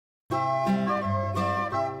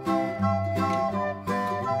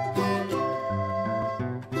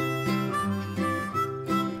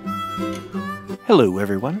Hello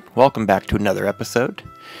everyone, welcome back to another episode.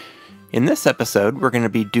 In this episode, we're going to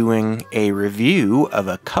be doing a review of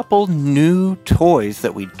a couple new toys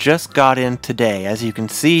that we just got in today. As you can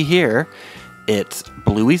see here, it's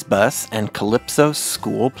Bluey's Bus and Calypso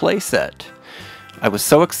School Playset. I was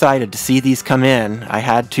so excited to see these come in, I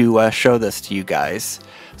had to show this to you guys.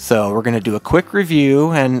 So we're going to do a quick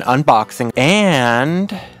review and unboxing,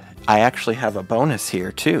 and I actually have a bonus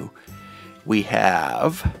here too. We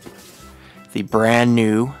have the brand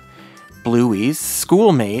new Bluey's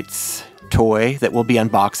School Mates toy that we'll be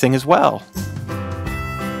unboxing as well.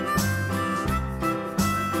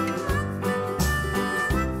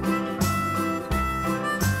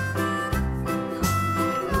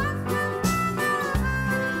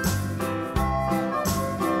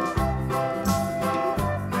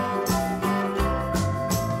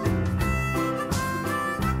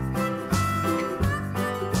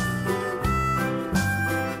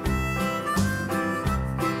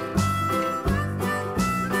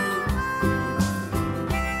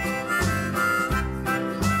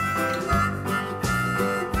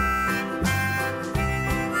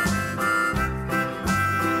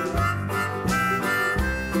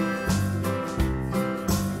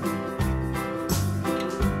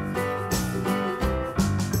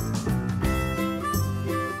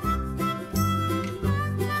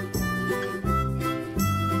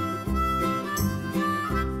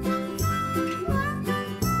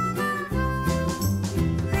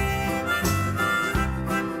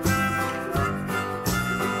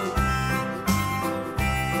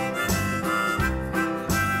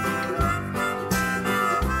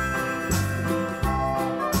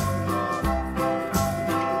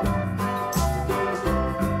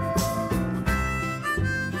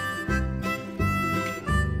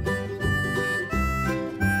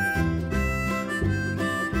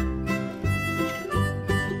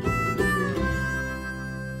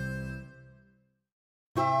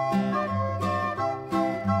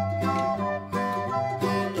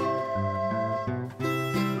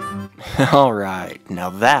 Alright,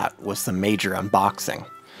 now that was the major unboxing.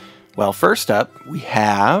 Well, first up, we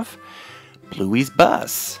have Bluey's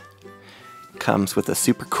Bus. Comes with a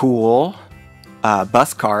super cool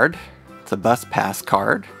bus card. It's a bus pass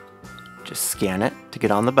card. Just scan it to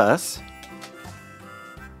get on the bus.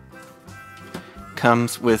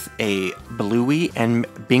 Comes with a Bluey and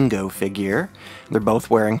Bingo figure. They're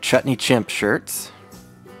both wearing Chutney Chimp shirts.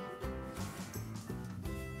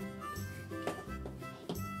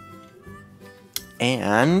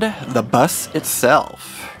 And the bus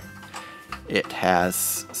itself. It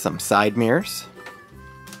has some side mirrors.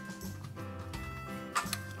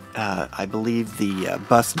 I believe the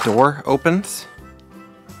bus door opens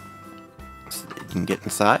so that you can get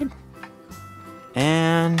inside.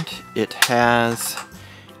 And it has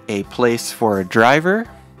a place for a driver,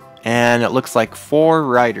 and it looks like 4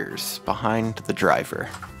 riders behind the driver.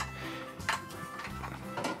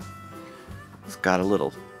 It's got a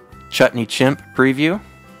little Chutney Chimp preview,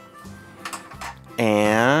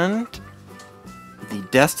 and the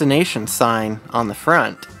destination sign on the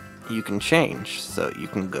front you can change, so you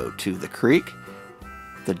can go to the creek,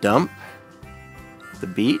 the dump, the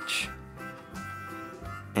beach,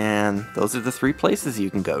 and those are the 3 places you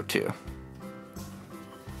can go to.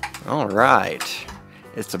 Alright,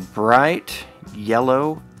 it's a bright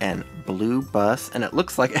yellow and blue bus, and it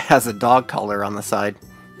looks like it has a dog collar on the side.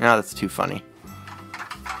 No, that's too funny.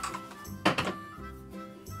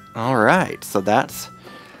 Alright, so that's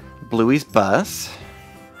Bluey's Bus.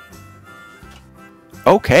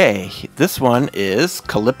 Okay, this one is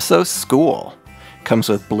Calypso School. Comes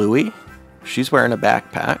with Bluey. She's wearing a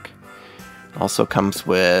backpack. Also comes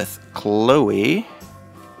with Chloe.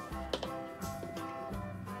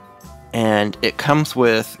 And it comes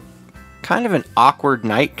with kind of an awkward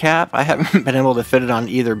nightcap. I haven't been able to fit it on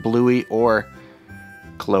either Bluey or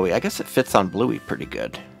Chloe. I guess it fits on Bluey pretty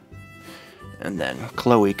good. And then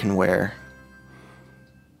Chloe can wear,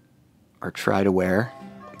 or try to wear,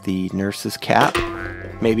 the nurse's cap.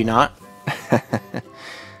 Maybe not.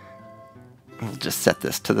 We'll just set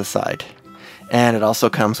this to the side. And it also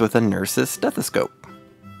comes with a nurse's stethoscope.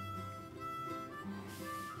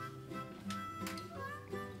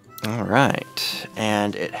 Alright,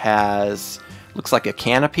 and it has, looks like a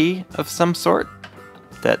canopy of some sort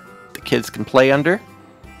that the kids can play under.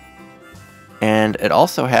 And it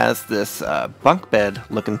also has this bunk bed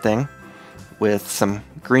looking thing with some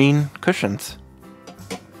green cushions.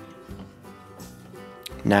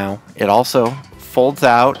 Now, it also folds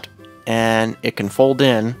out, and it can fold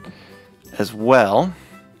in as well,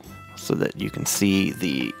 so that you can see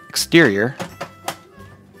the exterior.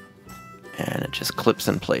 And it just clips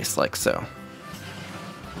in place like so.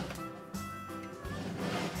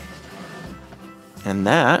 And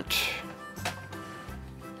that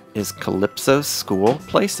is Calypso's school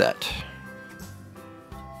playset.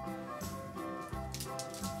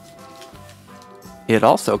 It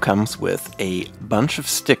also comes with a bunch of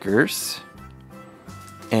stickers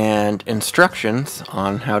and instructions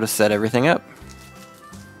on how to set everything up.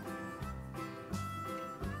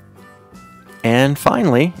 And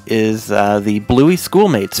finally is the Bluey School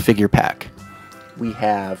Mates figure pack. We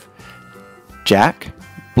have Jack,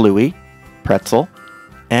 Bluey, Pretzel,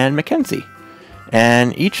 and Mackenzie.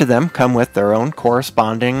 And each of them come with their own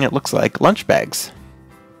corresponding, it looks like, lunch bags.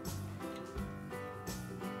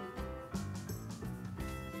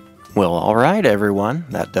 Well, alright everyone,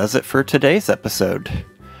 that does it for today's episode.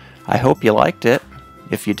 I hope you liked it.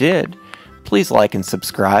 If you did, please like and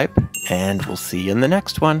subscribe, and we'll see you in the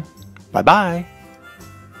next one. Bye-bye.